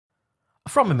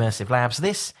From Immersive Labs,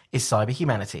 this is Cyber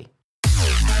Humanity.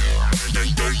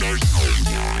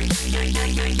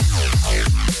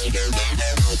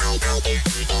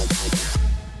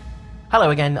 Hello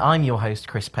again, I'm your host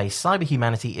Chris Pace. Cyber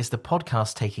Humanity is the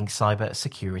podcast taking cyber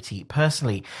security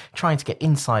personally, trying to get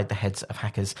inside the heads of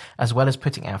hackers, as well as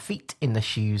putting our feet in the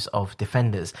shoes of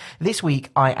defenders. This week,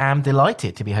 I am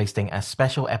delighted to be hosting a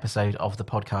special episode of the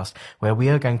podcast where we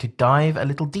are going to dive a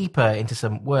little deeper into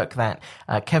some work that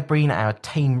Kev Breen, our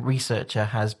team researcher,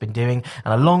 has been doing.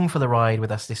 And along for the ride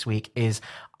with us this week is,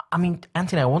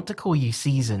 Anthony, I want to call you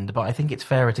seasoned, but I think it's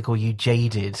fairer to call you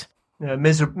jaded. Yeah,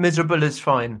 miserable is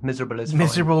fine. Miserable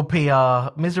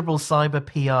cyber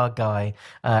PR guy,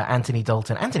 Anthony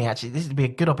Dalton. Anthony, actually, this would be a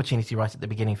good opportunity right at the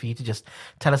beginning for you to just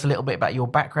tell us a little bit about your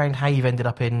background, how you've ended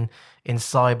up in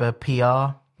cyber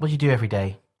PR. What do you do every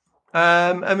day?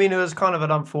 It was kind of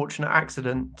an unfortunate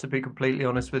accident, to be completely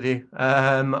honest with you.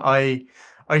 I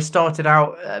started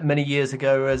out many years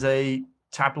ago as a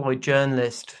tabloid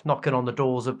journalist, knocking on the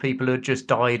doors of people who had just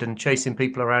died and chasing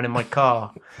people around in my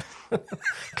car.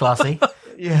 Classy.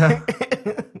 Yeah.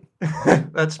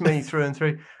 That's me through and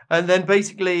through. And then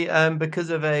basically, because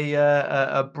of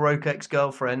a broke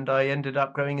ex-girlfriend, I ended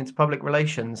up going into public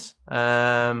relations.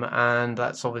 And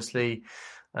that's obviously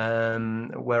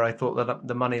where I thought that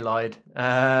the money lied.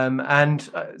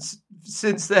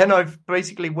 Since then, I've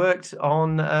basically worked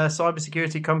on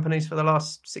cybersecurity companies for the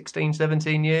last 16,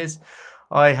 17 years.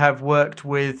 I have worked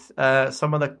with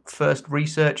some of the first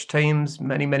research teams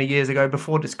many, many years ago,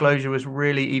 before disclosure was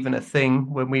really even a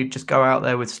thing, when we'd just go out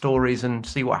there with stories and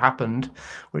see what happened,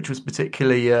 which was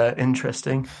particularly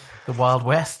interesting. The Wild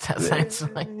West, that sounds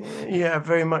like. Yeah,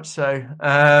 very much so.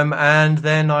 And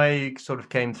then I sort of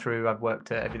came through. I've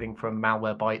worked at everything from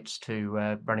Malwarebytes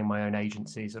to running my own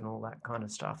agencies and all that kind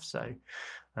of stuff. So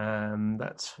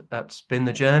that's been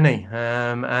the journey,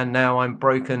 and now I'm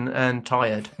broken and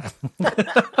tired.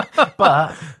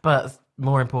 but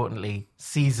more importantly,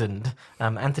 seasoned.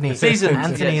 Anthony is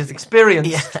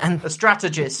experienced, a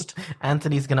strategist.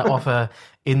 Anthony's going to offer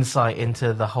insight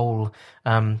into the whole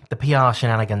the PR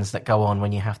shenanigans that go on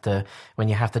when you have to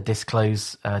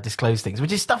disclose things,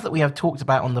 which is stuff that we have talked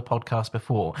about on the podcast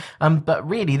before. But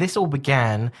really, this all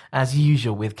began as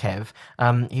usual with Kev.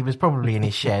 He was probably in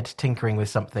his shed tinkering with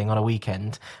something on a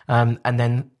weekend, and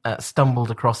then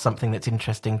stumbled across something that's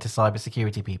interesting to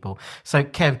cybersecurity people. So,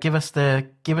 Kev, give us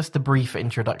the brief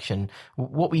introduction.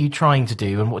 What were you trying to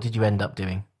do, and what did you end up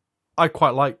doing? I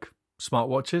quite like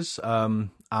smartwatches,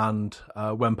 and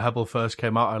when Pebble first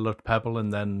came out, I loved Pebble,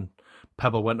 and then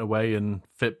Pebble went away and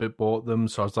Fitbit bought them,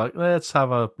 so I was like, let's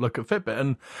have a look at Fitbit,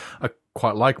 and I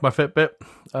quite like my Fitbit.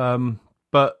 So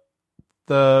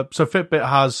Fitbit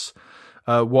has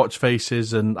watch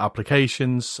faces and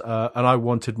applications, and I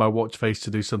wanted my watch face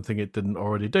to do something it didn't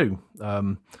already do.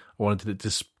 I wanted it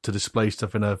to display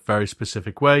stuff in a very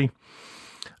specific way.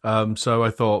 So I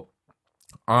thought,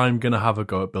 I'm going to have a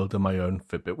go at building my own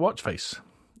Fitbit watch face.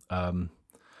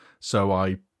 So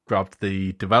I grabbed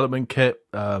the development kit,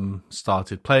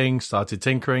 started playing, started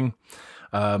tinkering.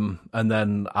 And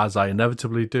then, as I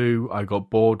inevitably do, I got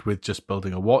bored with just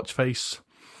building a watch face.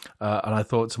 And I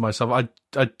thought to myself,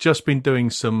 I'd just been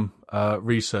doing some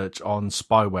research on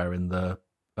spyware in the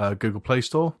Google Play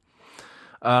Store.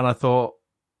 And I thought,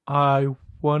 I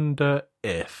wonder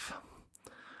if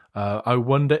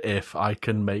I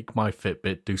can make my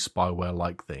Fitbit do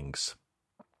spyware-like things.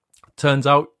 Turns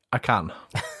out I can.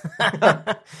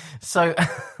 So,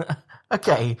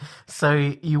 okay.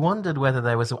 So you wondered whether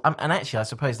there was, and actually, I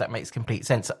suppose that makes complete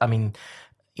sense. I mean,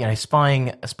 you know,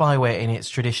 spyware in its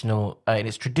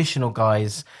traditional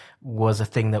guise was a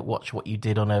thing that watched what you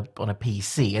did on a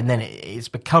PC, and then it's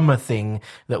become a thing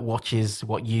that watches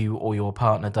what you or your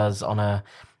partner does on a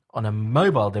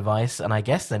mobile device. And I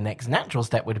guess the next natural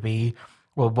step would be,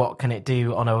 well, what can it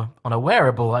do on a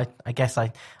wearable? I guess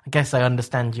I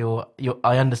understand your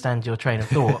train of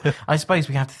thought. I suppose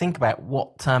we have to think about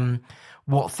what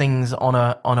things on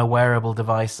a wearable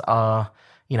device are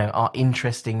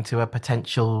interesting to a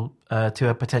potential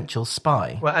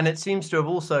spy. Well, and it seems to have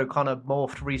also kind of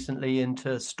morphed recently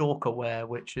into stalkerware,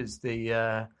 which is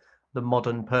the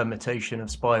modern permutation of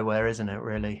spyware, isn't it,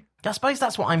 really? I suppose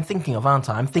that's what I'm thinking of, aren't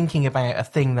I? I'm thinking about a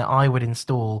thing that I would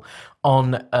install on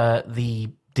the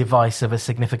device of a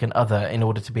significant other in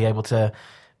order to be able to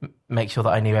make sure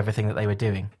that I knew everything that they were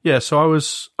doing. Yeah, so I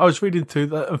was reading through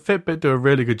that, and Fitbit do a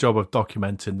really good job of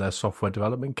documenting their software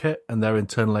development kit and their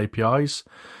internal APIs.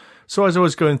 So as I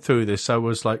was going through this, I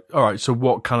was like, all right, so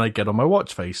what can I get on my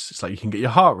watch face? It's like, you can get your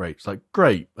heart rate. It's like,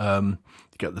 great. You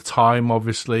get the time,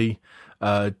 obviously.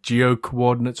 Geo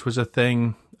coordinates was a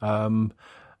thing.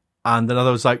 And then I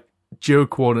was like, geo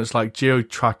coordinates, like geo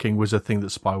tracking, was a thing that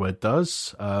spyware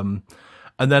does. And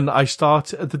then I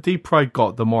started, the deeper I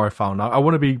got, the more I found out. I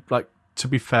want to be like, to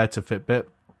be fair to Fitbit,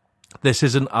 this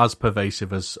isn't as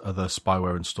pervasive as other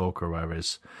spyware and stalkerware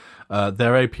is.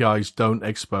 Their APIs don't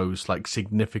expose like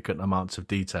significant amounts of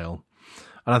detail.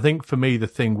 And I think for me, the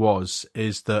thing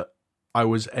is that I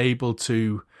was able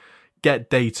to get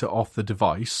data off the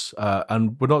device.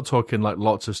 And we're not talking like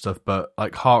lots of stuff, but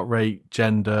like heart rate,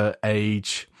 gender,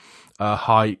 age,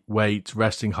 height, weight,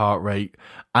 resting heart rate,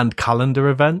 and calendar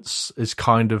events is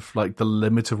kind of like the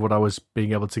limit of what I was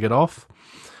being able to get off.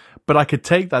 But I could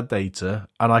take that data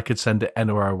and I could send it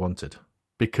anywhere I wanted,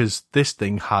 because this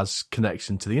thing has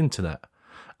connection to the internet.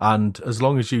 And as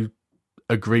long as you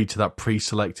agree to that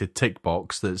pre-selected tick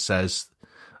box that says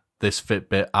this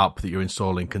Fitbit app that you're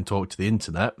installing can talk to the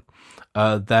internet,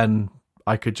 then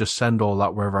I could just send all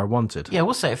that wherever I wanted. Yeah,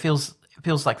 we'll say it feels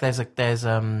like there's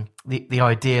the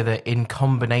idea that in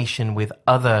combination with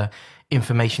other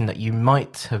information that you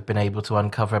might have been able to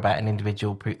uncover about an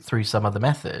individual through some other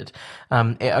method,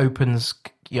 it opens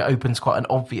quite an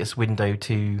obvious window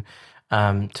to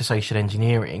social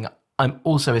engineering. I'm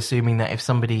also assuming that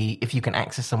if you can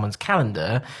access someone's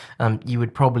calendar, you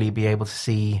would probably be able to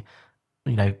see,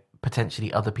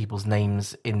 potentially other people's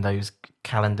names in those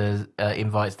calendar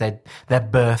invites, their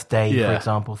birthday, for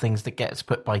example, things that gets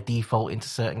put by default into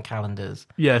certain calendars.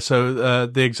 Yeah, so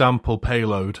the example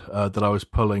payload that I was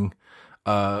pulling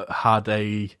had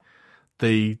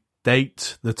the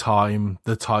date, the time,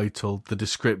 the title, the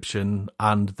description,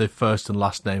 and the first and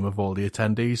last name of all the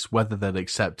attendees, whether they'd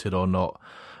accepted or not.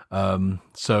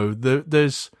 So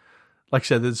there's, like I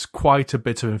said, there's quite a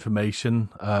bit of information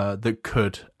that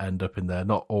could end up in there,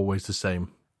 not always the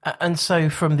same. And so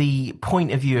from the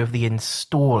point of view of the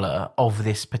installer of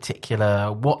this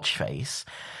particular watch face,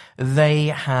 they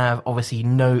have obviously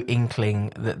no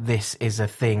inkling that this is a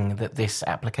thing that this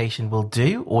application will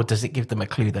do, or does it give them a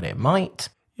clue that it might?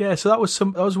 Yeah, so that was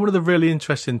one of the really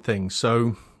interesting things.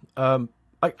 So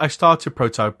I started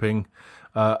prototyping,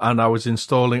 and I was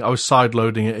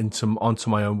sideloading it onto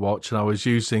my own watch, and I was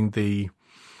using the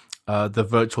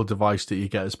virtual device that you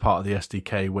get as part of the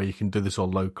SDK, where you can do this all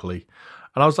locally.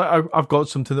 And I was like, I've got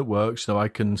something that works. I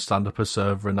can stand up a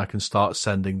server and I can start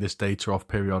sending this data off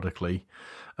periodically.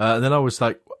 And then I was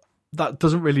like, that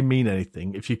doesn't really mean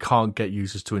anything if you can't get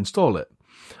users to install it.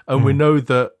 And we know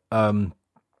that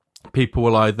people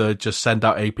will either just send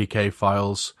out APK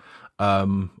files,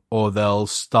 or they'll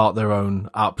start their own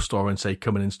app store and say,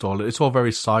 come and install it. It's all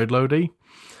very sideloady,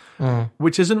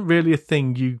 which isn't really a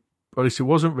thing or at least it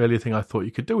wasn't really a thing I thought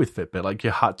you could do with Fitbit. Like,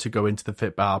 you had to go into the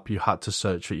Fitbit app, you had to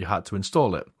search it, you had to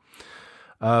install it.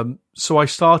 So I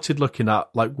started looking at,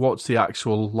 like, what's the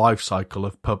actual life cycle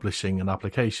of publishing an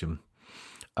application.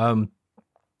 And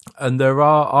there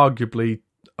are arguably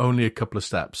only a couple of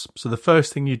steps. So the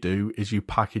first thing you do is you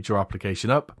package your application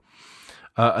up,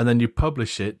 and then you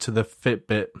publish it to the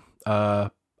Fitbit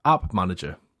app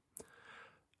manager.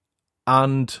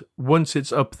 And once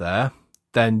it's up there,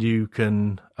 then you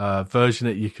can version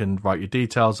it, you can write your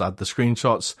details, add the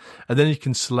screenshots, and then you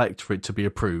can select for it to be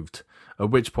approved, at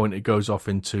which point it goes off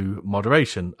into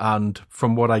moderation. And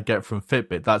from what I get from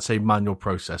Fitbit, that's a manual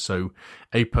process. So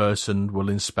a person will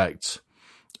inspect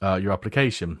your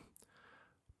application.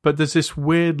 But there's this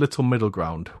weird little middle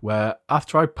ground where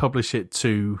after I publish it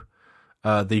to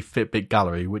the Fitbit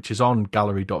gallery, which is on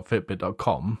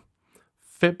gallery.fitbit.com,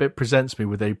 Fitbit presents me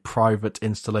with a private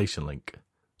installation link.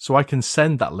 So I can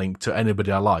send that link to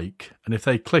anybody I like, and if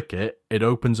they click it, it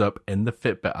opens up in the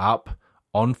Fitbit app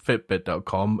on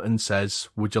Fitbit.com and says,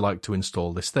 would you like to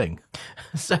install this thing?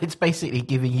 So it's basically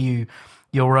giving you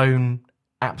your own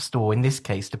app store, in this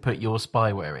case, to put your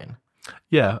spyware in.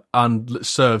 Yeah, and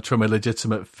served from a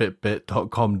legitimate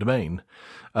Fitbit.com domain.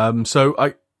 So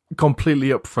I completely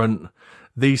upfront,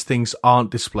 these things aren't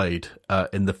displayed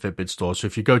in the Fitbit store. So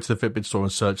if you go to the Fitbit store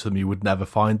and search them, you would never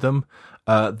find them.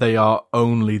 They are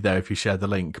only there if you share the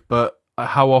link. But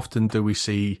how often do we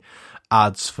see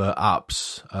ads for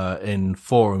apps in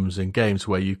forums and games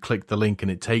where you click the link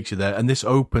and it takes you there? And this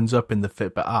opens up in the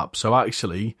Fitbit app. So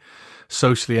actually,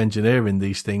 socially engineering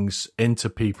these things into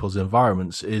people's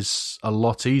environments is a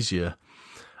lot easier.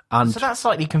 And so that's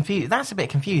slightly confusing. That's a bit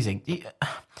confusing.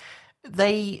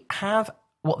 They have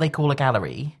what they call a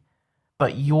gallery,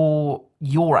 but your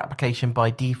application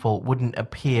by default wouldn't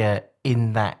appear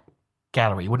in that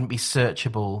gallery, wouldn't be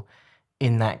searchable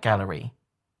in that gallery.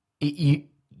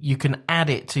 You can add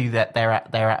it to their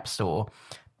app store,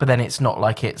 but then it's not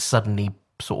like it's suddenly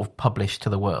sort of published to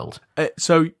the world.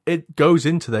 So it goes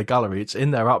into their gallery. It's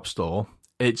in their app store.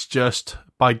 It's just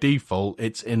by default,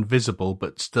 it's invisible,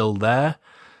 but still there.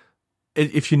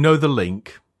 if you know the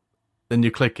link, then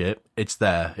you click it, it's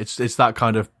there. It's that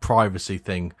kind of privacy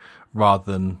thing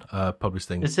rather than published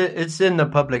thing. It's in the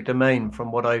public domain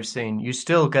from what I've seen. You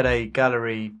still get a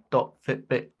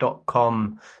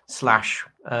gallery.fitbit.com /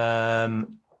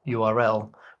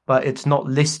 URL, but it's not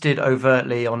listed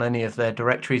overtly on any of their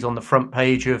directories on the front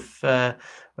page of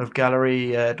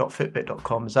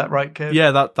gallery.fitbit.com. Is that right, Kev?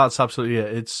 Yeah, that's absolutely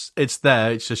it. It's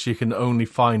there. It's just you can only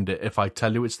find it if I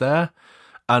tell you it's there.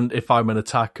 And if I'm an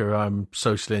attacker, I'm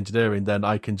socially engineering, then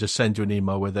I can just send you an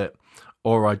email with it,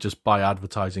 or I just buy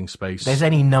advertising space. There's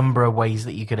any number of ways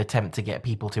that you could attempt to get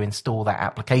people to install that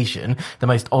application. The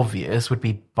most obvious would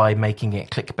be by making it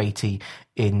clickbaity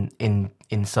in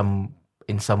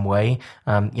some way.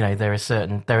 There are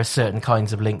certain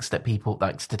kinds of links that people,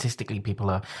 like statistically, people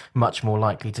are much more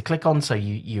likely to click on. So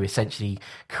you essentially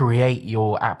create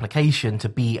your application to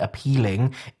be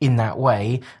appealing in that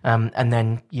way, and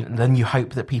then you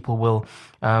hope that people will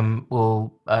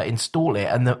install it.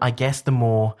 And I guess the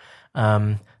more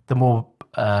what's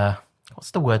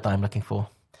the word that I'm looking for?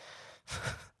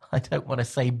 I don't want to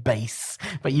say base,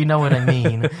 but you know what I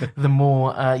mean. The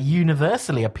more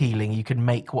universally appealing you can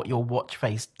make what your watch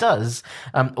face does.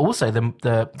 Also,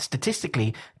 the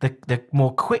statistically, the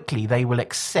more quickly they will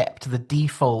accept the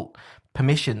default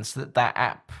permissions that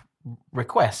app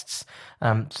requests.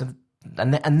 And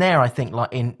there, I think,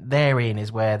 therein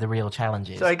is where the real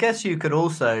challenge is. So I guess you could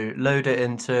also load it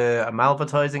into a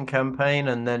malvertising campaign,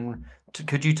 and then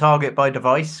could you target by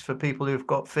device for people who've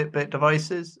got Fitbit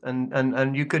devices,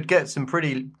 and you could get some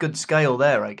pretty good scale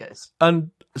there, I guess.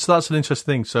 And so that's an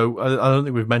interesting thing. So I don't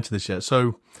think we've mentioned this yet.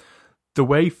 So the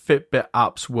way Fitbit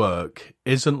apps work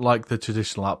isn't like the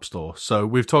traditional app store. So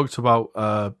we've talked about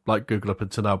like Google up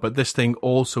until now, but this thing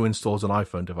also installs on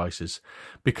iPhone devices,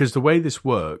 because the way this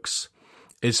works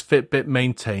is Fitbit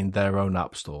maintain their own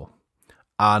app store.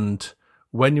 And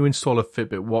when you install a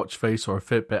Fitbit watch face or a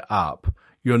Fitbit app,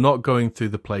 you're not going through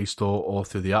the Play Store or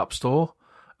through the App Store.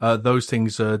 Those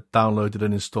things are downloaded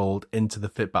and installed into the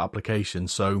Fitbit application.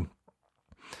 So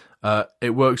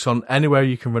it works on anywhere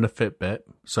you can run a Fitbit.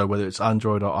 So whether it's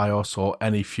Android or iOS or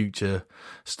any future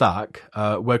stack,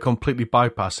 we're completely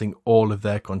bypassing all of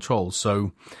their controls.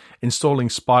 So installing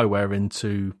spyware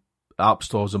into app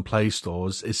stores and Play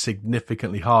Stores is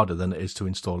significantly harder than it is to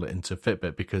install it into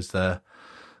Fitbit, because they're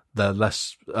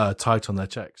less tight on their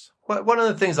checks. One of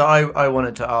the things that I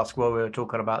wanted to ask while we were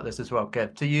talking about this as well,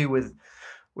 Kev, to you with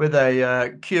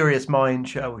a curious mind,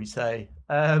 shall we say,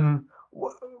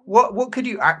 what could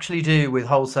you actually do with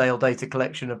wholesale data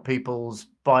collection of people's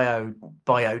bio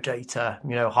data,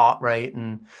 heart rate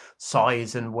and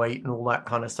size and weight and all that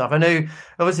kind of stuff? I know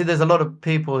obviously there's a lot of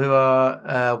people who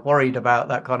are worried about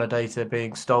that kind of data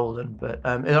being stolen, but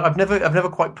I've never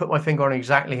quite put my finger on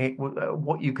exactly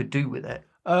what you could do with it.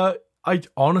 I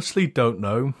honestly don't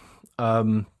know.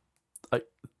 The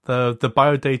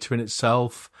biodata in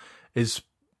itself is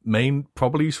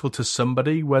probably useful to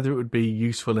somebody. Whether it would be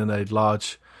useful in a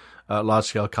large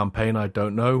scale campaign, I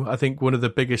don't know. I think one of the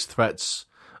biggest threats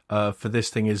for this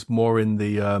thing is more in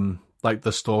the like the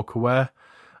stalkerware,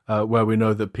 where we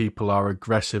know that people are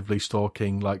aggressively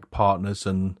stalking like partners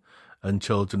and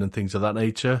children and things of that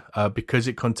nature, because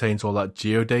it contains all that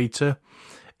geodata.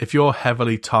 If you're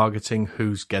heavily targeting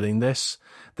who's getting this,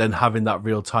 then having that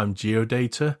real-time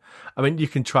geodata, I mean, you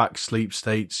can track sleep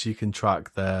states, you can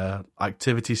track their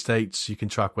activity states, you can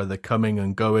track where they're coming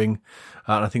and going.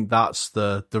 And I think that's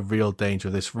the real danger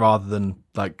of this, rather than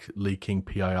like leaking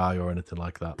PII or anything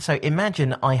like that. So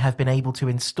imagine I have been able to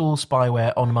install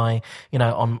spyware on my,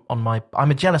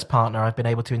 I'm a jealous partner. I've been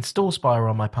able to install spyware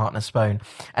on my partner's phone.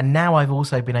 And now I've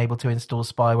also been able to install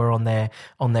spyware on their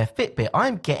Fitbit.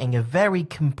 I'm getting a very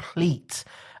complete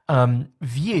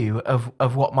view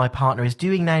of what my partner is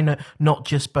doing now, not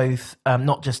just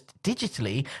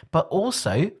digitally, but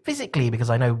also physically, because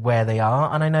I know where they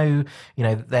are and I know,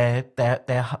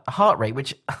 their heart rate,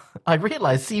 which I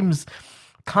realize seems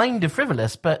kind of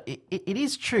frivolous, but it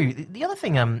is true. The other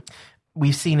thing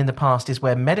we've seen in the past is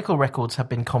where medical records have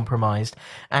been compromised,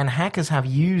 and hackers have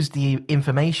used the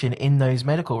information in those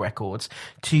medical records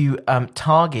to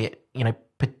target,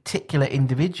 particular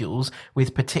individuals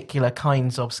with particular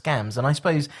kinds of scams. And I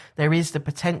suppose there is the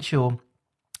potential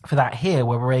for that here,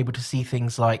 where we're able to see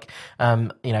things like,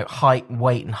 height,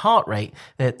 weight, and heart rate.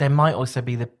 There might also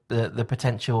be the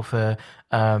potential for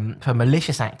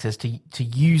malicious actors to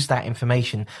use that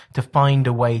information to find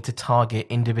a way to target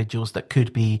individuals that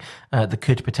could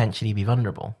potentially be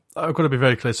vulnerable. I've got to be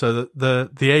very clear. So the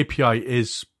API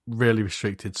is really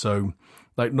restricted. So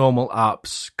like normal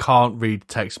apps can't read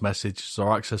text messages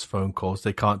or access phone calls.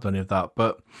 They can't do any of that.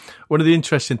 But one of the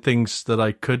interesting things that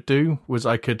I could do was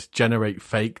I could generate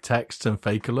fake text and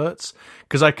fake alerts,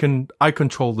 because I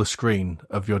control the screen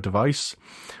of your device,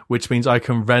 which means I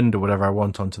can render whatever I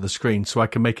want onto the screen. So I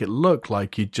can make it look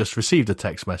like you just received a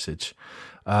text message.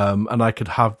 And I could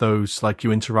have those, like,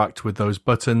 you interact with those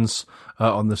buttons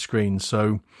on the screen.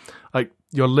 So like,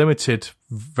 you're limited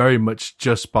very much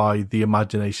just by the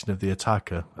imagination of the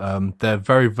attacker. They're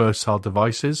very versatile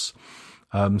devices.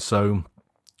 So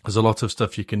there's a lot of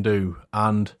stuff you can do.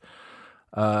 And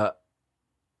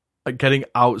getting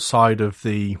outside of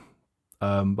the,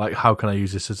 like, how can I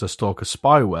use this as a stalker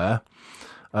spyware?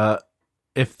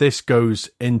 If this goes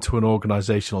into an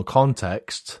organizational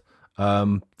context,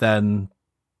 then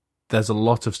there's a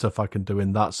lot of stuff I can do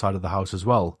in that side of the house as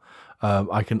well.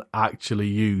 I can actually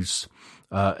use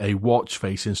a watch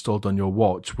face installed on your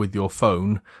watch with your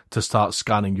phone to start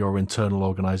scanning your internal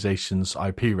organization's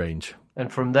IP range.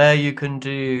 And from there, you can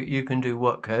do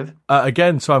what, Kev?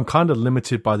 Again, so I'm kind of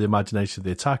limited by the imagination of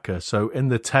the attacker. So in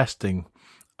the testing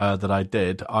that I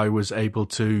did, I was able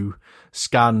to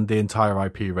scan the entire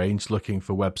IP range looking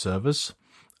for web servers.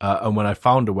 And when I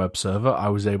found a web server, I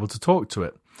was able to talk to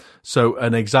it. So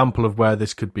an example of where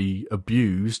this could be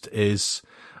abused is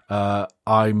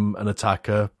I'm an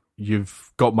attacker.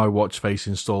 You've got my watch face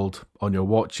installed on your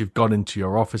watch. You've gone into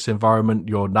your office environment.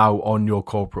 You're now on your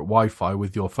corporate Wi-Fi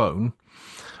with your phone.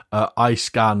 I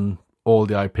scan all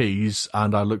the IPs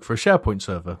and I look for a SharePoint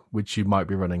server, which you might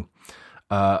be running.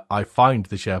 I find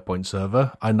the SharePoint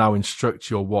server. I now instruct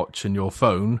your watch and your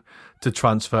phone to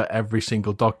transfer every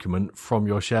single document from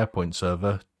your SharePoint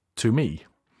server to me.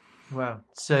 Wow.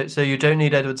 So you don't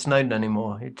need Edward Snowden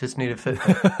anymore. You just need a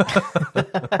Fitbit.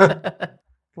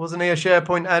 Wasn't he a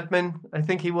SharePoint admin? I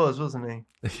think he was, wasn't he?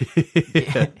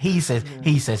 Yeah. He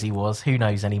says he was. Who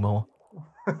knows anymore?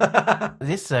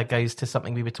 This goes to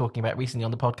something we were talking about recently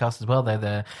on the podcast as well.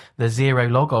 Though the zero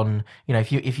logon. You know,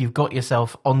 if you've got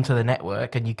yourself onto the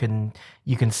network and you can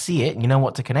see it and you know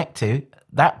what to connect to, at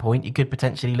that point you could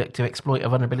potentially look to exploit a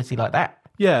vulnerability like that.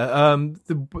 Yeah,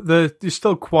 you're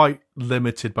still quite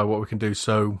limited by what we can do.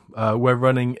 So we're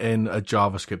running in a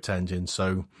JavaScript engine,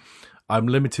 so I'm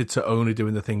limited to only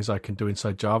doing the things I can do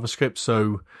inside JavaScript.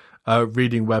 So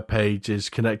reading web pages,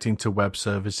 connecting to web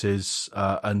services,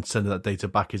 and sending that data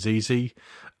back is easy.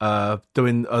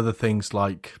 Doing other things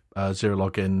like zero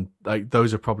login, like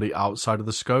those are probably outside of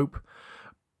the scope.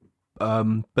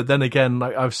 But then again,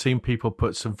 I've seen people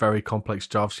put some very complex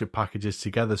JavaScript packages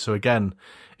together. So again,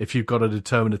 if you've got a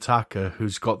determined attacker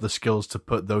who's got the skills to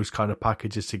put those kind of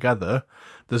packages together,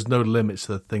 there's no limits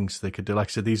to the things they could do. Like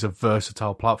I said, these are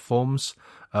versatile platforms.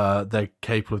 They're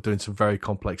capable of doing some very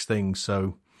complex things.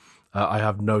 So I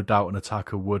have no doubt an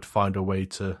attacker would find a way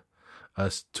to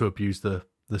abuse the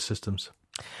systems.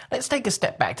 Let's take a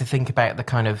step back to think about the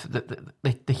kind of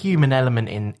the human element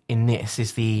in this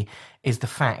is the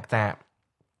fact that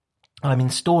I'm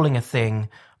installing a thing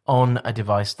on a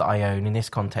device that I own. In this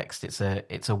context, it's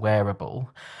a wearable,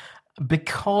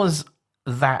 because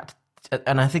that.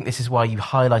 And I think this is why you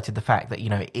highlighted the fact that, you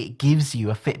know, it gives you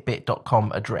a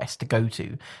Fitbit.com address to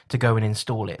go and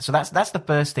install it. So that's the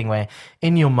first thing where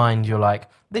in your mind you're like,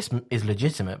 this is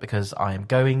legitimate because I am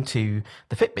going to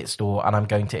the Fitbit store and I'm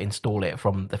going to install it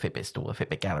from the Fitbit store, the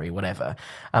Fitbit gallery, whatever.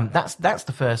 That's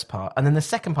the first part. And then the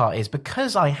second part is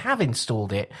because I have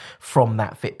installed it from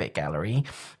that Fitbit gallery,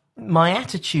 my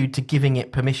attitude to giving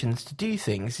it permissions to do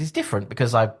things is different,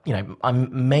 because I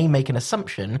may make an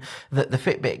assumption that the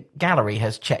Fitbit gallery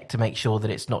has checked to make sure that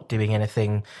it's not doing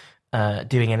anything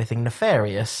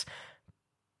nefarious.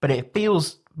 But it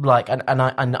feels like, and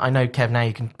I know, Kev, now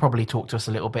you can probably talk to us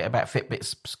a little bit about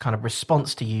Fitbit's kind of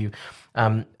response to you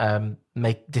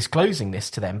disclosing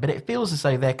this to them, but it feels as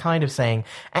though they're kind of saying,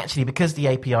 actually, because the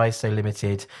API is so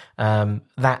limited,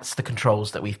 that's the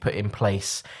controls that we've put in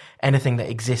place. Anything that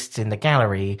exists in the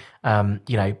gallery,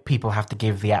 people have to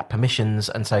give the app permissions,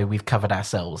 and so we've covered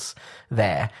ourselves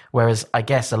there. Whereas I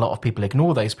guess a lot of people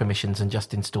ignore those permissions and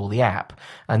just install the app,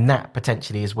 and that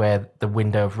potentially is where the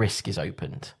window of risk is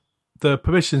opened. The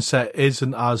permission set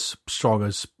isn't as strong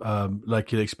as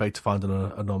like you'd expect to find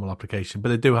on a normal application, but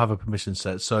they do have a permission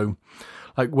set. So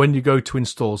like when you go to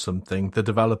install something, the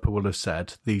developer will have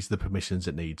said, these are the permissions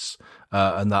it needs.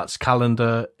 And that's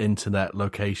calendar, internet,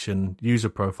 location, user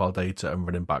profile data, and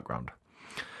running background.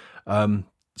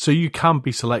 So you can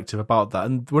be selective about that.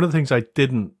 And one of the things I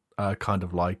didn't kind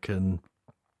of like, and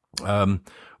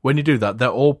when you do that, they're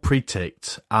all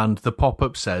pre-ticked, and the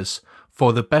pop-up says,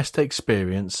 for the best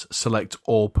experience, select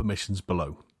all permissions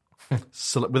below.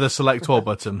 with a select all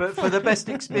button. For the best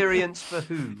experience for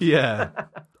who? Yeah.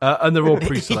 And they're all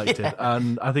pre-selected.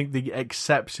 And I think the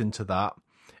exception to that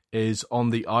is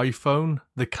on the iPhone,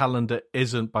 the calendar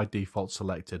isn't by default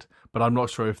selected. But I'm not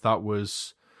sure if that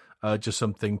was just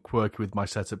something quirky with my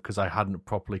setup because I hadn't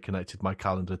properly connected my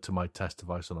calendar to my test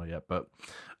device or not yet. But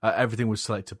everything was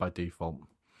selected by default.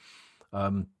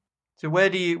 So where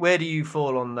do you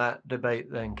fall on that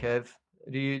debate then, Kev?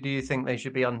 Do you think they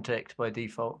should be unticked by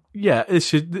default? Yeah, it's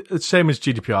same as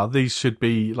GDPR. These should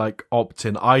be like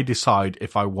opt-in. I decide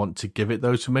if I want to give it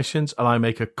those permissions, and I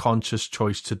make a conscious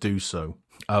choice to do so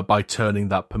by turning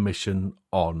that permission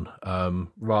on.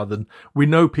 Rather than we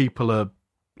know people are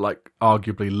like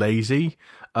arguably lazy,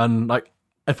 and like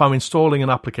if I'm installing an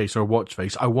application or a watch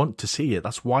face, I want to see it.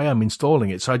 That's why I'm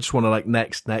installing it. So I just want to like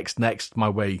next my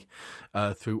way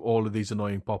through all of these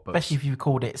annoying pop-ups. Especially if you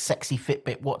called it sexy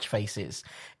Fitbit watch faces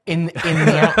in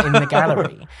the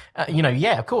gallery.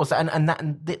 Yeah, of course, and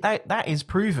that is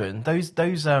proven. Those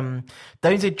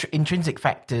intrinsic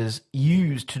factors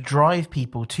used to drive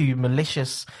people to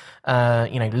malicious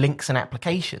links and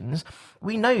applications.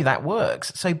 We know that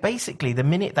works. So basically, the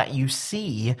minute that you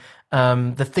see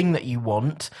the thing that you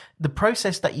want, the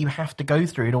process that you have to go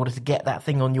through in order to get that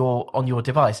thing on your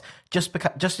device just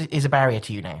is a barrier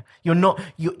to you now.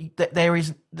 There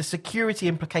is the security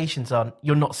implications on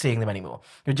you're not seeing them anymore.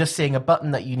 You're just seeing a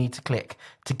button that you need to click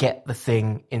to get the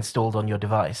thing installed on your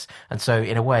device. And so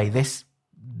in a way, this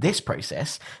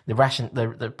process,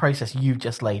 the process you've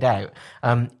just laid out,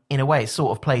 in a way, it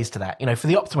sort of plays to that. For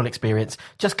the optimal experience,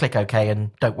 just click OK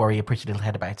and don't worry your pretty little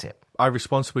head about it. I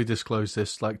responsibly disclosed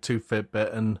this like to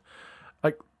Fitbit, and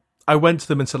like I went to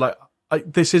them and said like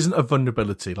this isn't a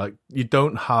vulnerability. Like you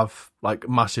don't have like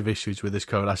massive issues with this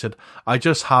code. I said I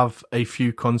just have a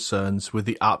few concerns with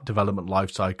the app development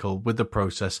lifecycle, with the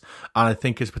process, and I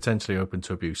think it's potentially open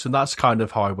to abuse. And that's kind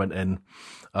of how I went in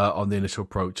on the initial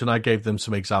approach, and I gave them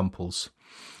some examples.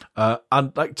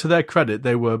 And like to their credit,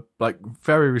 they were like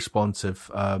very responsive,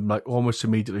 like almost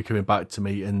immediately coming back to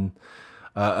me, and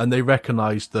they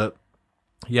recognised that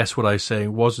yes, what I was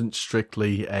saying wasn't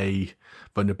strictly a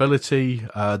vulnerability.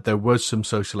 There was some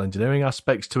social engineering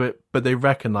aspects to it, but they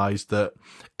recognised that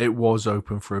it was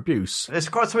open for abuse. There's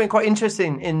something quite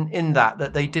interesting in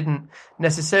that they didn't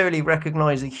necessarily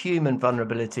recognise a human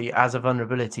vulnerability as a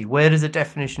vulnerability. Where does the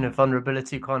definition of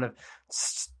vulnerability kind of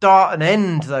start and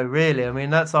end, though, really? I mean,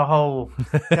 that's a whole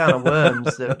can of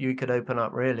worms that you could open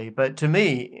up, really. But to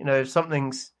me, if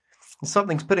something's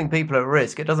putting people at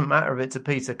risk, it doesn't matter if it's a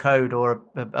piece of code or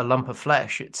a lump of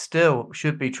flesh. It still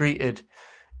should be treated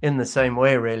in the same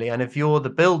way, really. And if you're the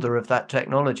builder of that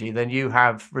technology, then you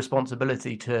have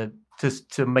responsibility to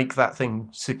make that thing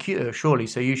secure, surely.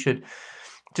 So you should,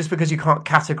 just because you can't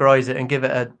categorize it and give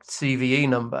it a CVE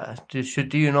number,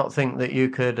 do you not think that you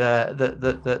could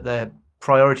that their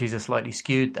priorities are slightly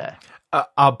skewed there?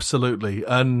 Absolutely.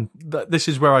 And this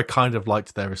is where I kind of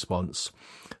liked their response.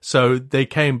 So they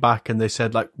came back and they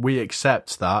said, like, we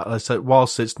accept that. And I said,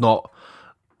 whilst it's not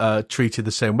treated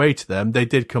the same way to them, they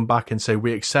did come back and say,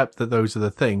 we accept that those are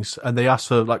the things. And they asked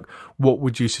for, like, what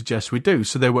would you suggest we do?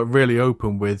 So they were really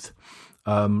open with,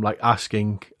 like,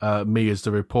 asking me as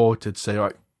the reporter to say, all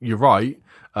right, you're right.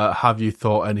 Have you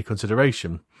thought any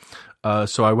consideration?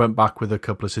 So I went back with a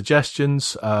couple of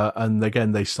suggestions, and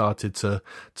again, they started to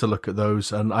look at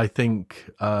those. And I think,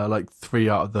 like 3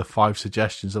 out of the 5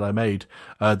 suggestions that I made,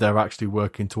 they're actually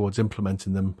working towards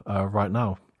implementing them, right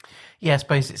now. Yeah, I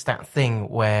suppose it's that thing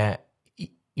where,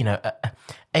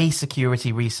 a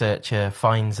security researcher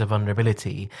finds a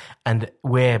vulnerability and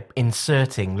we're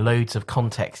inserting loads of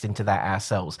context into that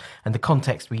ourselves. And the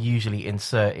context we usually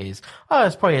insert is,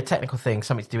 it's probably a technical thing,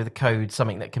 something to do with the code,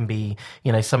 something that can be,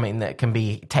 something that can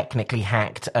be technically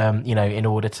hacked, in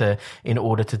order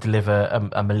to deliver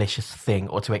a malicious thing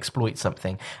or to exploit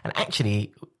something. And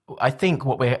actually, I think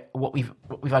what we've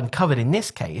uncovered in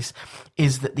this case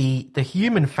is that the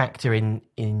human factor in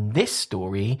this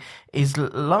story is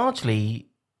largely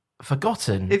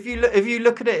forgotten. If you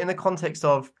look at it in the context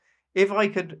of, if I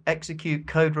could execute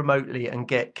code remotely and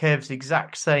get Kev's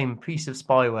exact same piece of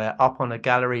spyware up on a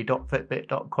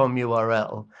gallery.fitbit.com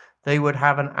URL, they would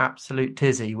have an absolute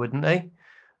tizzy, wouldn't they?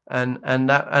 And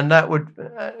that would,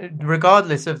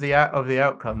 regardless of the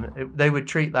outcome, they would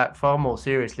treat that far more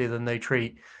seriously than they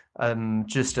treat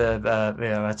just a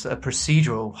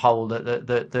procedural hole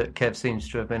that Kev seems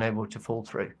to have been able to fall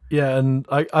through. Yeah, and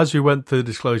as we went through the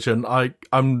disclosure, and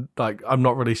I'm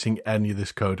not releasing any of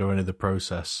this code or any of the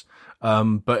process,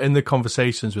 but in the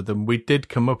conversations with them, we did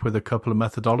come up with a couple of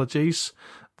methodologies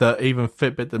that even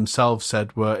Fitbit themselves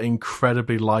said were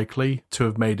incredibly likely to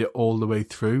have made it all the way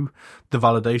through the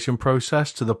validation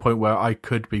process to the point where I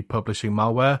could be publishing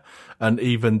malware, and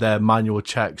even their manual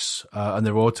checks and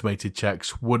their automated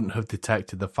checks wouldn't have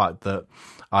detected the fact that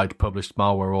I'd published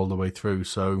malware all the way through.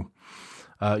 So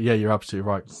yeah, you're absolutely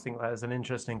right. I just think that is an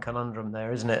interesting conundrum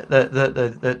there, isn't it?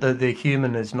 The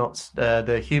human is not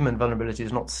the human vulnerability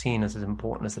is not seen as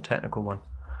important as the technical one.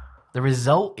 The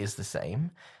result is the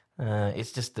same.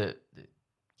 It's just that,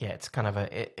 yeah, it's kind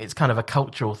of a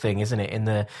cultural thing, isn't it?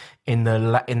 In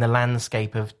the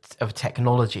landscape of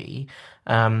technology,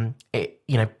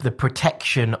 the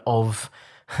protection of,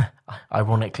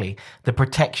 ironically, the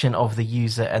protection of the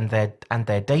user and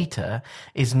their data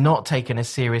is not taken as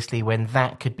seriously when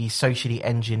that could be socially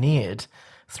engineered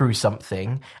through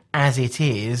something as it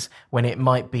is when it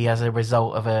might be as a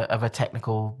result of a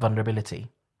technical vulnerability,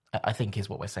 I think is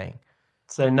what we're saying.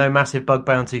 So no massive bug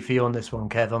bounty for you on this one,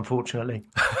 Kev, unfortunately.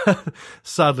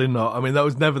 Sadly not. I mean, that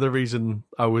was never the reason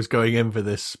I was going in for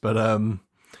this, but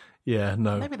yeah,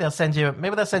 no. Maybe they'll send you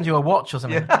a watch or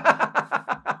something.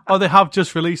 Yeah. Oh, they have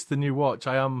just released the new watch.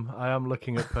 I am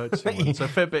looking at purchasing one. So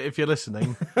Fitbit, if you're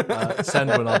listening, send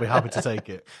one. I'll be happy to take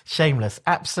it. Shameless,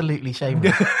 absolutely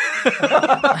shameless.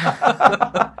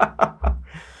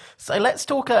 So let's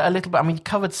talk a little bit. I mean, you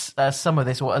covered some of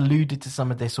this or alluded to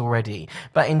some of this already.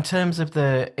 But in terms of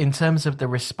the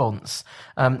response,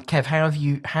 Kev,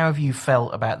 how have you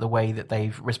felt about the way that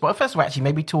they've responded? First of all, actually,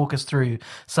 maybe talk us through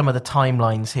some of the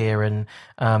timelines here and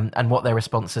what their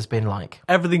response has been like.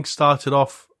 Everything started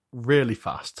off really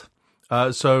fast.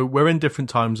 So we're in different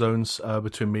time zones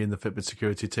between me and the Fitbit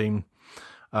security team.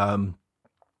 But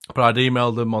I'd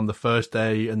emailed them on the first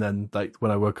day, and then like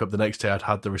when I woke up the next day, I'd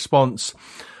had the response.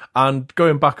 And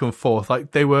going back and forth,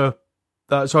 like they were,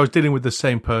 so I was dealing with the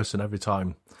same person every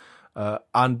time,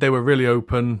 and they were really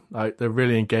open. Like they're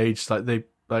really engaged.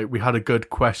 We had a good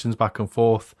questions back and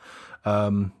forth.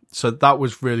 So that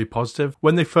was really positive.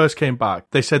 When they first came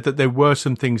back, they said that there were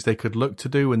some things they could look to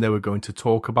do, and they were going to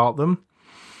talk about them,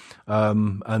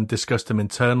 and discuss them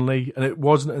internally. And it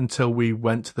wasn't until we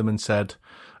went to them and said,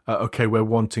 "Okay, we're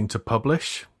wanting to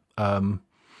publish."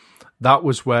 That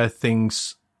was where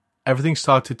everything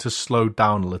started to slow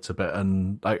down a little bit,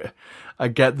 and I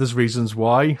get there's reasons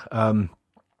why.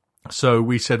 So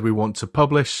we said we want to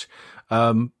publish.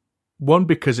 One,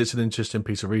 because it's an interesting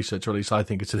piece of research, or at least I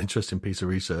think it's an interesting piece of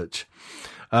research.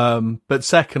 But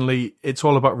secondly, it's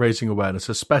all about raising awareness,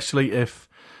 especially if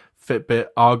Fitbit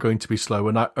are going to be slow,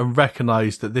 and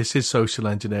recognise that this is social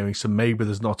engineering, so maybe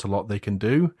there's not a lot they can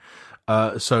do.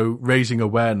 So raising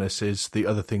awareness is the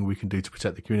other thing we can do to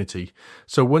protect the community.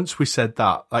 So once we said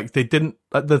that,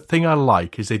 the thing I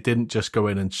like is they didn't just go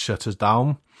in and shut us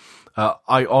down.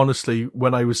 I honestly,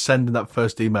 when I was sending that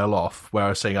first email off where I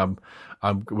was saying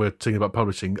we're thinking about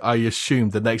publishing, I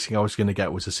assumed the next thing I was going to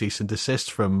get was a cease and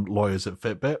desist from lawyers at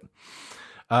Fitbit.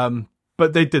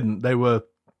 But they didn't.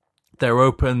 They're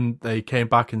open. They came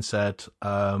back and said,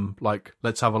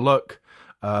 let's have a look.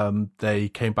 They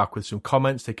came back with some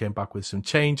comments. They came back with some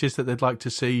changes that they'd like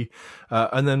to see.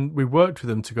 And then we worked with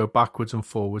them to go backwards and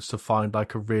forwards to find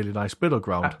like a really nice middle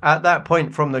ground. At that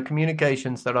point, from the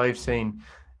communications that I've seen,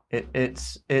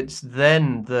 it's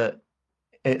then that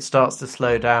it starts to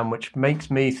slow down, which makes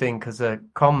me think as a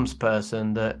comms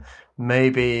person that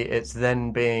maybe it's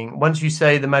then once you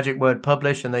say the magic word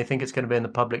publish and they think it's going to be in the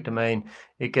public domain,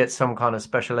 it gets some kind of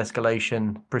special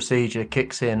escalation procedure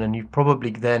kicks in, and you've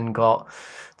probably then got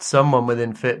someone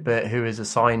within Fitbit who is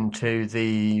assigned to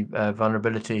the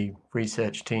vulnerability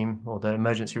research team or the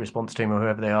emergency response team or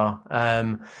whoever they are,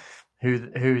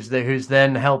 who's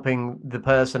then helping the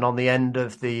person on the end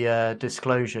of the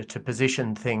disclosure to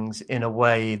position things in a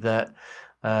way that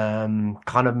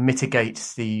kind of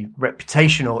mitigates the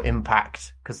reputational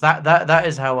impact, because that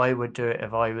is how I would do it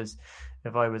if I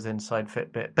was inside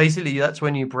Fitbit. Basically, that's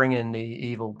when you bring in the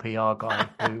evil PR guy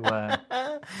who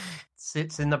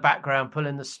sits in the background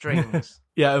pulling the strings.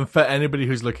 Yeah, and for anybody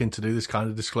who's looking to do this kind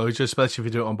of disclosure, especially if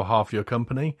you do it on behalf of your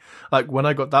company, like when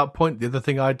I got that point, the other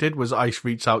thing I did was I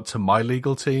reached out to my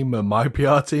legal team and my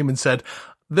PR team and said,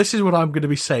 "This is what I'm going to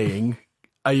be saying.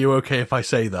 Are you okay if I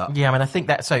say that?" Yeah, I mean, I think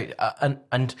that's so.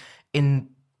 And in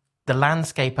the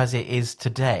landscape as it is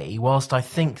today, whilst I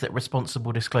think that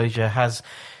responsible disclosure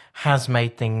has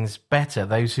made things better,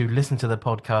 those who listen to the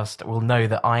podcast will know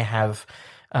that I have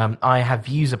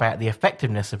views about the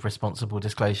effectiveness of responsible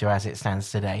disclosure as it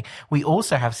stands today. We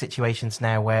also have situations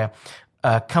now where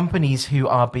companies who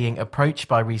are being approached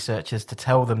by researchers to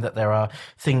tell them that there are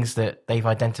things that they've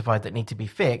identified that need to be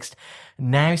fixed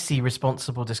now see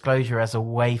responsible disclosure as a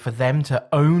way for them to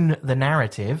own the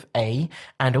narrative,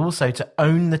 and also to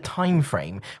own the time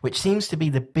frame, which seems to be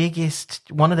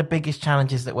one of the biggest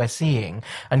challenges that we're seeing.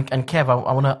 And Kev,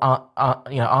 I want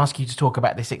to ask you to talk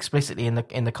about this explicitly in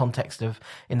the context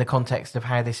of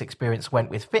how this experience went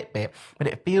with Fitbit. But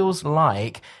it feels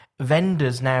like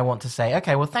vendors now want to say,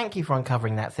 okay, well, thank you for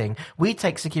uncovering that thing. We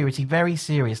take security very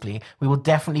seriously. We will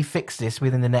definitely fix this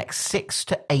within the next 6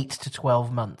 to 8 to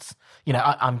 12 months.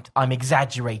 I'm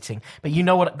exaggerating, but you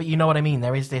know what I mean.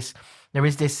 There is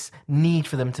this need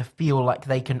for them to feel like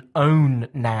they can own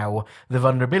now the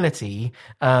vulnerability,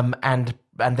 and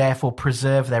therefore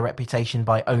preserve their reputation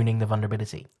by owning the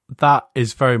vulnerability. That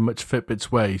is very much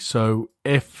Fitbit's way. So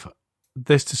if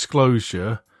this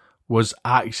disclosure was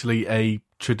actually a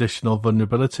traditional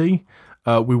vulnerability,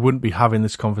 we wouldn't be having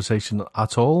this conversation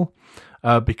at all,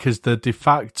 because the de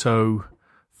facto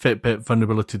Fitbit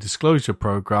vulnerability disclosure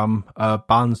program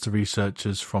bans the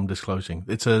researchers from disclosing.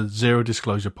 It's a zero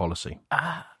disclosure policy.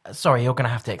 Sorry, you're going to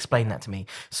have to explain that to me.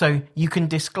 So you can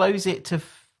disclose it to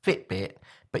Fitbit,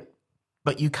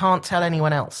 but you can't tell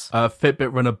anyone else.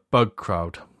 Fitbit run a bug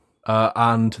crowd,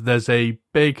 and there's a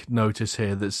big notice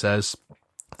here that says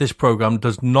this program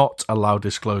does not allow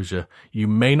disclosure. You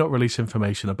may not release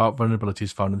information about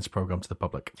vulnerabilities found in this program to the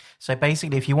public. So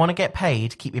basically, if you want to get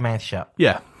paid, keep your mouth shut.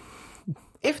 Yeah.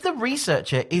 If the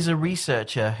researcher is a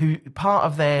researcher who part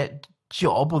of their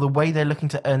job or the way they're looking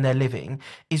to earn their living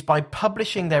is by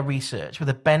publishing their research for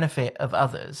the benefit of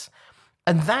others,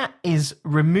 and that is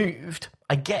removed,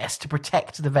 I guess, to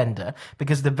protect the vendor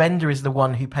because the vendor is the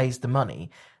one who pays the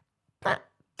money,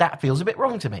 that feels a bit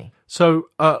wrong to me. So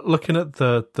looking at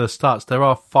the stats, there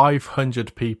are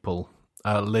 500 people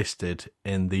listed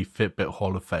in the Fitbit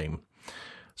Hall of Fame.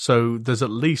 So there's at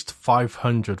least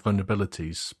 500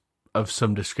 vulnerabilities of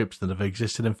some description that have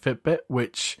existed in Fitbit,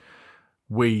 which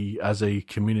we as a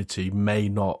community may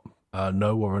not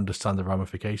know or understand the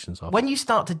ramifications of. When you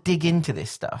start to dig into this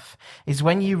stuff is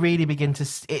when you really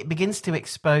it begins to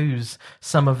expose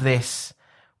some of this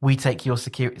 "we take your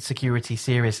security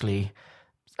seriously"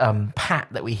 pat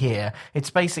that we hear. It's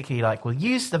basically like, we'll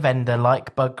use the vendor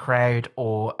like Bugcrowd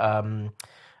or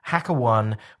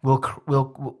HackerOne.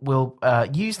 We'll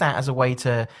use that as a way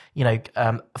to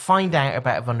find out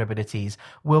about vulnerabilities.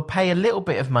 We'll pay a little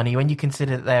bit of money when you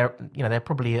consider that they're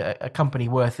probably a company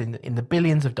worth in the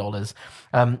billions of dollars.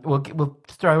 We'll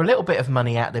throw a little bit of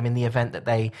money at them in the event that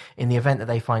they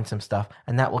find some stuff,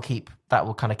 and that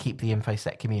will kind of keep the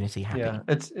InfoSec community happy. Yeah,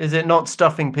 is it not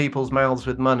stuffing people's mouths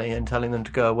with money and telling them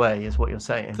to go away? Is what you're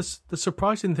saying? The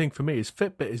surprising thing for me is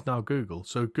Fitbit is now Google,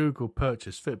 so Google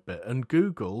purchased Fitbit, and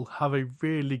Google have a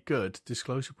really good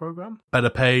disclosure program, better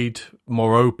paid,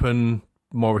 more open,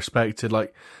 more respected.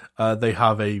 Like they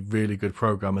have a really good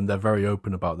program, and they're very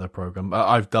open about their program.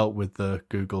 I've dealt with the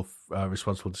Google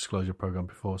responsible disclosure program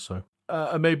before, so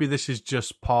maybe this is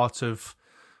just part of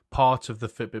the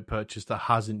Fitbit purchase that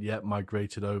hasn't yet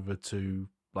migrated over to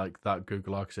like that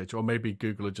Google architecture, or maybe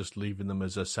Google are just leaving them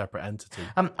as a separate entity.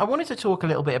 I wanted to talk a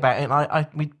little bit about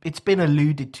it. It's been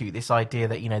alluded to, this idea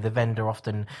that the vendor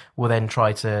often will then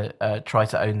try to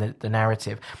own the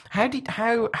narrative.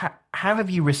 How have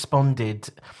you responded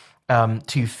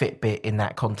to Fitbit in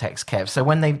that context, Kev? So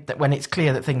when it's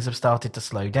clear that things have started to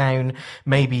slow down,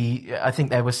 maybe I think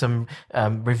there were some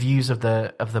reviews of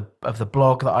the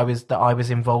blog that I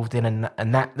was involved in,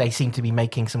 and that they seem to be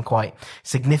making some quite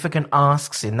significant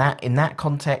asks in that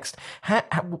context.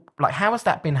 How has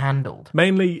that been handled?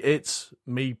 Mainly, it's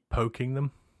me poking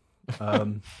them.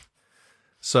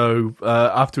 So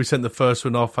after we sent the first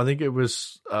one off, I think it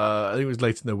was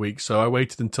late in the week. So I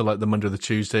waited until like the Monday or the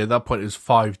Tuesday. At that point, it was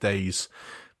 5 days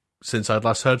since I'd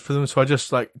last heard from them. So I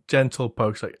just like gentle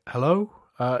pokes, like, "Hello,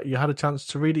 you had a chance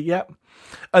to read it yet?"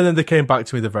 And then they came back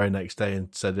to me the very next day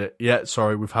and said, "Yeah,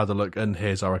 sorry, we've had a look, and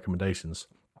here's our recommendations."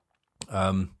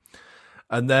 And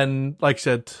then, like I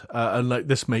said, and like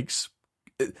this makes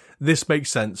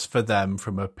sense for them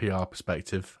from a PR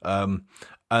perspective.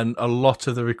 And a lot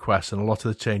of the requests and a lot of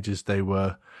the changes they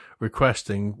were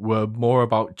requesting were more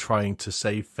about trying to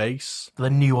save face. The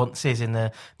nuances in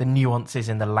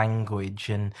the language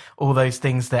and all those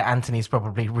things that Anthony's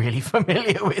probably really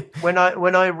familiar with. When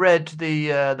I read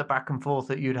the back and forth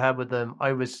that you'd had with them,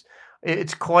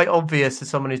 it's quite obvious to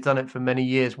someone who's done it for many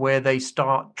years where they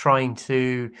start trying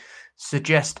to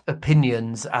suggest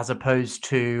opinions as opposed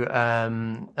to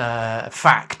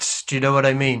facts. Do you know what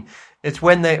I mean? It's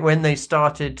when they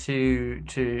started to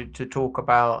talk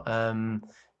about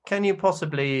can you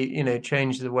possibly,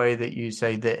 change the way that you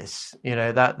say this?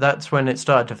 That's when it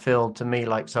started to feel to me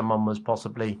like someone was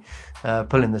possibly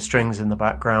pulling the strings in the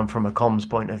background from a comms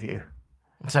point of view.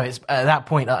 So it's at that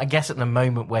point, I guess, at the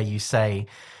moment where you say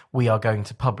we are going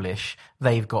to publish,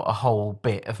 they've got a whole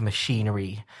bit of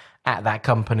machinery at that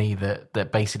company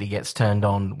that basically gets turned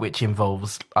on, which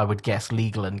involves, I would guess,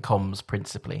 legal and comms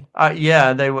principally.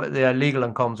 Legal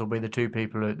and comms will be the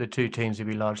two teams who'll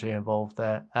be largely involved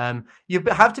there. You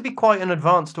have to be quite an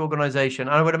advanced organization.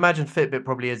 I would imagine Fitbit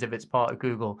probably is, if it's part of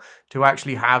Google, to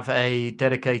actually have a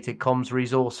dedicated comms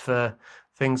resource for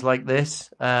things like this,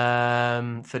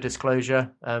 for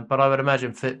disclosure. But I would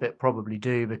imagine Fitbit probably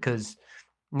do, because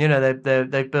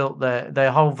they've built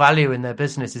their whole value in their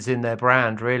business is in their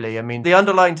brand, really. I mean, the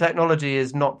underlying technology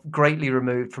is not greatly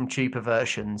removed from cheaper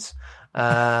versions.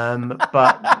 But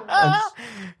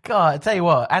God, I tell you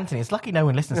what, Anthony, it's lucky no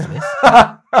one listens to this.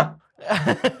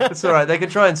 It's all right. They can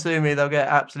try and sue me. They'll get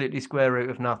absolutely square root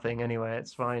of nothing anyway.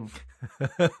 It's fine.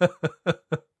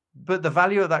 But the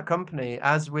value of that company,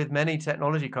 as with many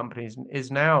technology companies,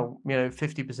 is now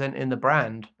 50% in the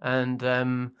brand,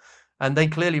 and they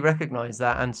clearly recognise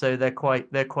that, and so they're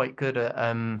quite good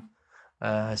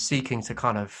at seeking to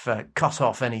kind of cut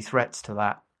off any threats to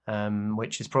that,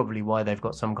 which is probably why they've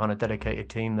got some kind of dedicated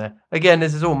team there. Again,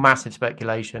 this is all massive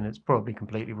speculation. It's probably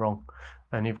completely wrong,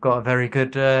 and you've got a very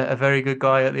good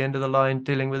guy at the end of the line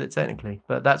dealing with it technically.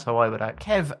 But that's how I would act.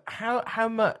 Kev, how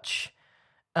much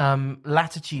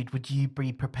latitude would you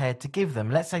be prepared to give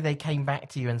them? Let's say they came back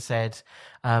to you and said,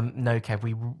 no, Kev,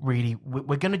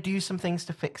 we're going to do some things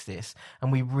to fix this,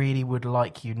 and we really would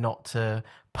like you not to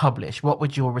publish. What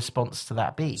would your response to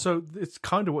that be? So it's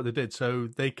kind of what they did. So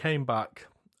they came back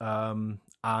and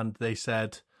they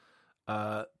said,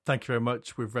 thank you very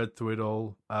much. We've read through it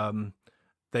all.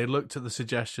 They looked at the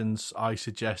suggestions I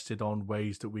suggested on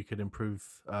ways that we could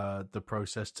improve the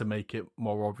process to make it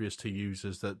more obvious to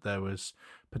users that there was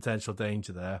potential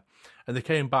danger there. And they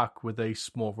came back with a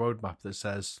small roadmap that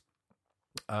says,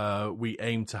 we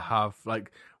aim to have,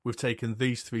 we've taken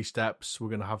these 3 steps. We're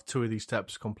going to have 2 of these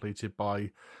steps completed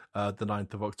by the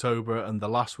 9th of October, and the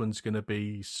last one's going to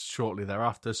be shortly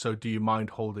thereafter. So do you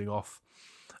mind holding off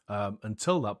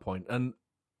until that point? And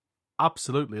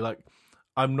absolutely,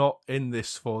 I'm not in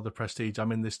this for the prestige.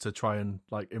 I'm in this to try and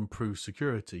improve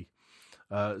security.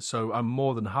 So I'm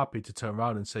more than happy to turn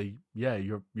around and say, yeah,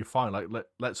 you're fine.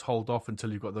 Let's hold off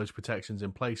until you've got those protections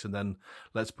in place, and then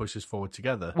let's push this forward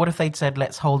together. What if they'd said,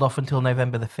 let's hold off until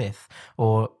November the 5th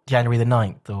or January the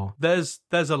 9th? Or there's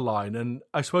a line, and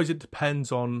I suppose it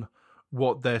depends on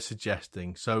what they're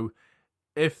suggesting. So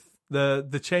if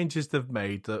the changes they've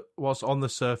made that whilst on the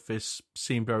surface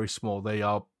seem very small, they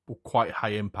are quite high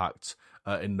impact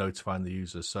in notifying the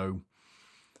users. So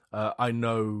I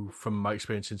know from my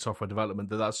experience in software development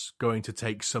that that's going to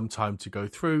take some time to go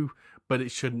through, but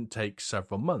it shouldn't take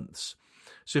several months.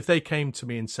 So if they came to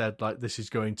me and said, this is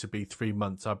going to be 3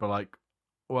 months, I'd be like,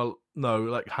 well,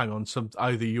 no, hang on.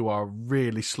 Either you are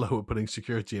really slow at putting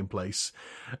security in place,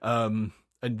 and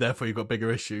therefore you've got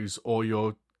bigger issues, or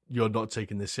you're not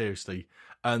taking this seriously.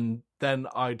 And then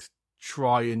I'd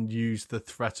try and use the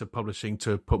threat of publishing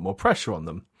to put more pressure on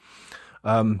them.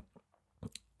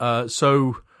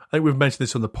 So I think we've mentioned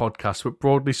this on the podcast, but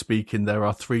broadly speaking, there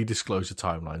are 3 disclosure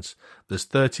timelines. There's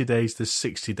 30 days, there's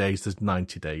 60 days, there's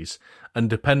 90 days. And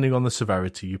depending on the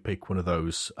severity, you pick one of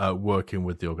those, working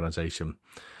with the organization.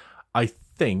 I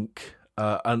think,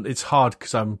 and it's hard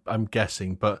because I'm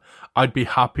guessing, but I'd be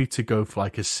happy to go for a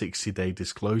 60-day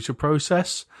disclosure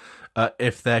process,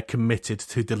 if they're committed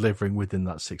to delivering within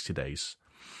that 60 days.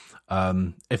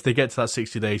 If they get to that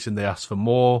 60 days and they ask for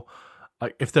more,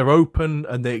 if they're open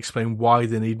and they explain why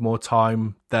they need more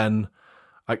time, then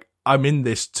I'm in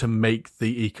this to make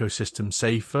the ecosystem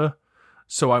safer.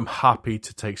 So I'm happy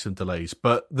to take some delays.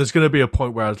 But there's going to be a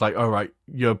point where I was like, all right,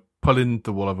 you're pulling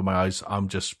the wool over my eyes. I'm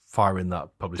just firing that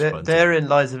publish button. Therein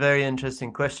lies a very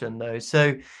interesting question, though.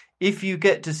 So if you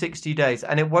get to 60 days,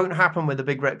 and it won't happen with a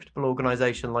big reputable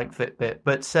organization like Fitbit,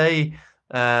 but say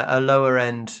a lower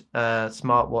end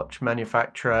smartwatch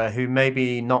manufacturer who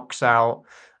maybe knocks out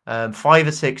 5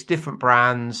 or 6 different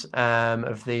brands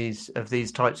of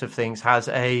these types of things, has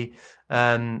a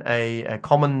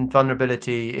common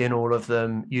vulnerability in all of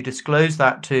them. You disclose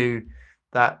that to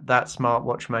that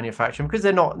smartwatch manufacturer, because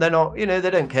they're not they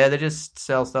don't care. They just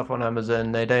sell stuff on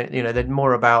Amazon. They don't they're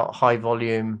more about high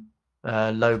volume,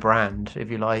 low brand, if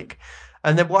you like.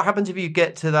 And then what happens if you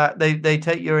get to that? They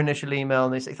take your initial email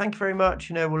and they say, thank you very much,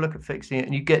 we'll look at fixing it.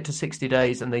 And you get to 60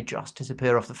 days and they just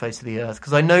disappear off the face of the earth.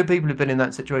 Because I know people who've been in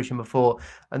that situation before.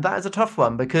 And that is a tough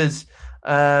one, because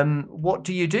what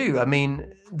do you do? I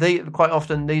mean, quite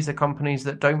often these are companies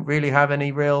that don't really have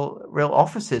any real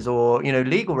offices or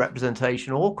legal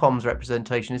representation or comms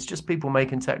representation. It's just people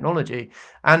making technology,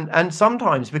 and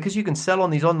sometimes because you can sell on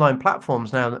these online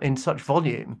platforms now in such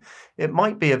volume, it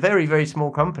might be a very, very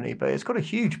small company, but it's got a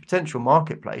huge potential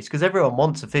marketplace because everyone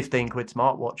wants a 15 quid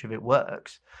smartwatch if it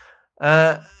works.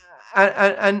 And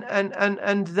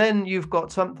then you've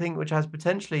got something which has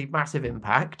potentially massive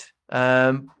impact.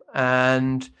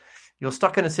 And you're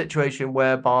stuck in a situation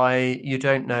whereby you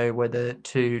don't know whether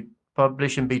to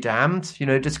publish and be damned,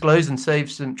 disclose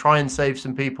and try and save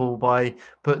some people by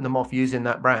putting them off using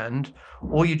that brand,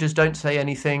 or you just don't say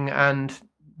anything and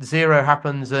zero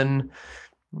happens and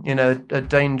a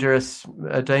dangerous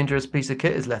piece of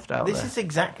kit is left out. This is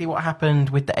exactly what happened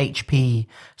with the HP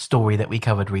story that we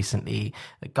covered recently.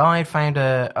 The guy found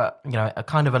a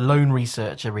kind of a lone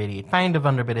researcher really found a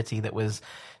vulnerability that was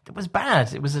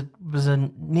bad. It was a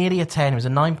nearly a 10. It was a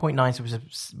 9.9. So it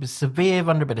was a severe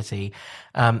vulnerability.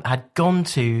 Had gone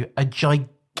to a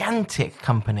gigantic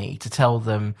company to tell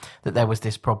them that there was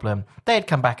this problem. They had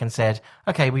come back and said,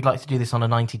 "Okay, we'd like to do this on a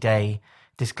 90-day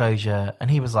disclosure," and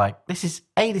he was like, this is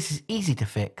easy to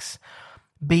fix,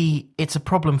 B, it's a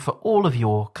problem for all of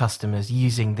your customers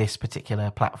using this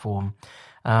particular platform.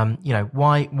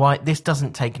 Why this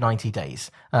doesn't take 90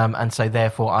 days, and so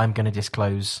therefore I'm going to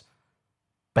disclose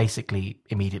basically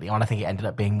immediately. And I think it ended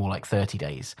up being more like 30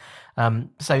 days.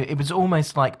 So it was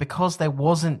almost like because the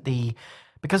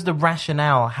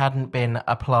rationale hadn't been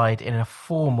applied in a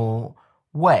formal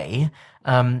way,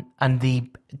 and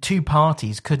the two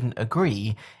parties couldn't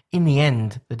agree, in the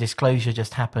end the disclosure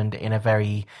just happened in a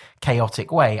very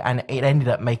chaotic way, and it ended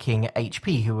up making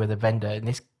HP, who were the vendor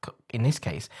in this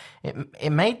case,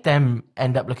 it made them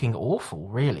end up looking awful,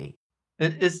 really.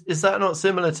 Is that not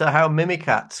similar to how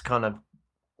Mimikatz kind of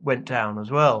went down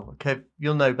as well? Okay,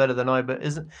 you'll know better than I, but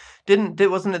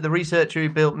wasn't it the researcher who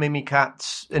built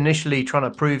Mimikatz initially trying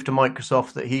to prove to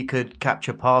Microsoft that he could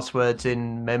capture passwords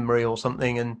in memory or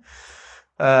something, and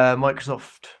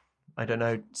Microsoft, I don't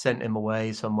know, sent him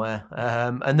away somewhere,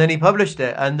 and then he published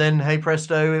it, and then hey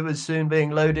presto, it was soon being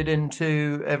loaded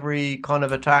into every kind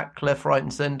of attack left, right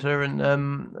and center,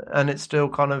 and it's still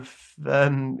kind of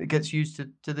it gets used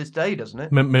to this day, doesn't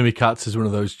it? Mimikatz is one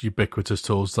of those ubiquitous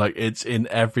tools. Like, it's in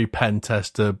every pen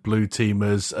tester, blue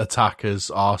teamers, attackers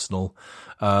arsenal.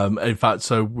 In fact,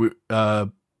 so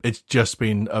it's just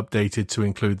been updated to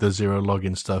include the zero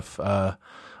login stuff.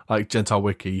 Like Gentile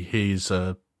Wiki, he's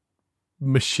a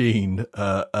machine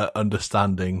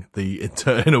understanding the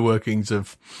inner workings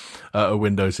of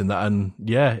Windows in that, and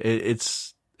yeah,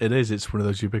 it's one of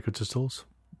those ubiquitous tools.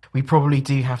 We probably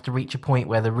do have to reach a point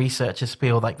where the researchers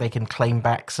feel like they can claim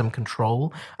back some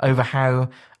control over how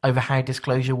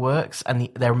disclosure works, and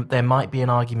there might be an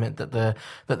argument that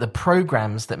the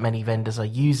programs that many vendors are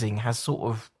using has sort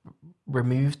of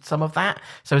removed some of that.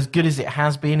 So as good as it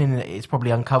has been, and it's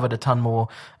probably uncovered a ton more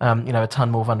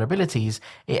vulnerabilities,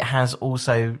 it has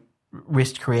also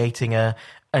risked creating an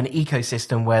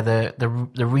ecosystem where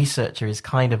the researcher is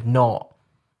kind of not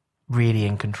really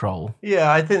in control.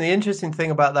 Yeah, I think the interesting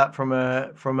thing about that from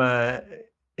a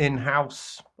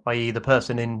in-house, i.e. the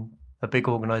person in a big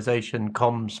organization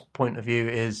comms point of view,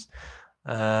 is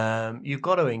you've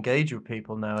got to engage with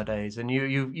people nowadays, and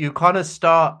you kind of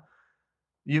start.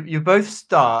 You both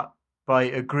start by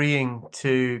agreeing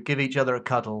to give each other a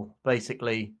cuddle,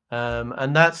 basically,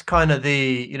 and that's kind of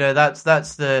that's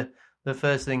the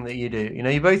first thing that you do.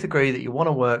 You both agree that you want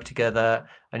to work together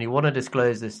and you want to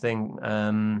disclose this thing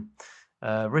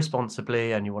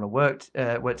responsibly, and you want to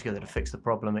work together to fix the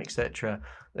problem, etc.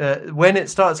 When it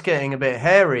starts getting a bit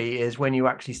hairy is when you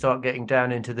actually start getting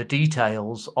down into the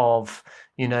details of,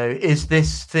 is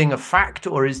this thing a fact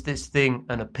or is this thing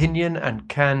an opinion, and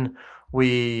can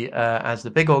we, as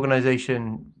the big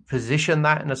organization, position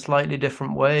that in a slightly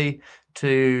different way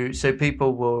so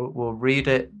people will read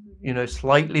it,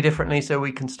 slightly differently, so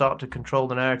we can start to control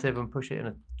the narrative and push it in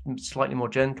a slightly more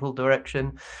gentle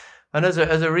direction. And as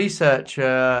a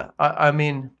researcher, I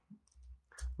mean,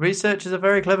 researchers are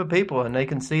very clever people, and they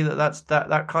can see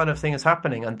that kind of thing is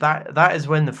happening, and that is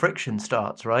when the friction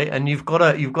starts, right? And you've got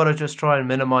to just try and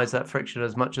minimize that friction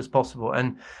as much as possible.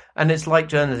 And it's like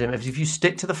journalism. If you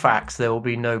stick to the facts, there will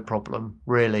be no problem,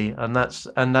 really. And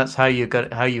that's how you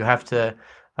have to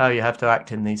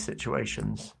act in these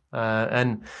situations.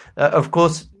 Of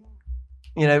course,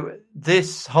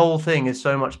 this whole thing is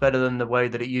so much better than the way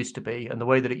that it used to be. And the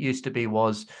way that it used to be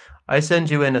was, I send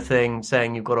you in a thing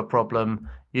saying you've got a problem.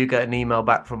 You get an email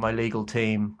back from my legal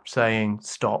team saying,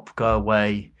 stop, go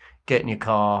away, get in your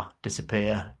car,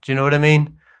 disappear. Do you know what I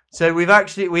mean? So we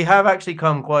have actually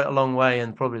come quite a long way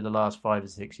in probably the last 5 or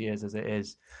 6 years as it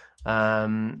is.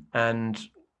 And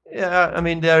yeah, I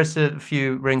mean, there's a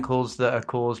few wrinkles that are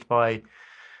caused by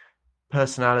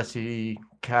personality,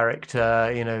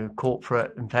 character,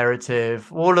 corporate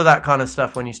imperative, all of that kind of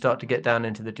stuff when you start to get down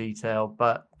into the detail.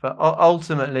 But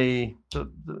ultimately,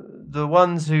 the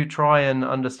ones who try and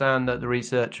understand that the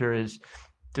researcher is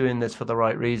doing this for the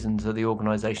right reasons are the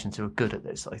organizations who are good at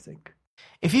this, I think.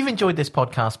 If you've enjoyed this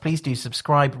podcast, please do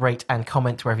subscribe, rate, and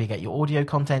comment wherever you get your audio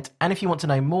content. And if you want to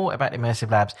know more about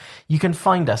Immersive Labs, you can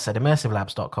find us at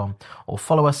immersivelabs.com or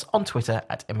follow us on Twitter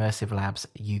at Immersive Labs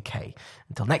UK.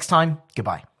 Until next time,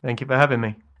 goodbye. Thank you for having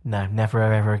me. No, never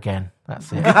ever again.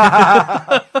 That's it.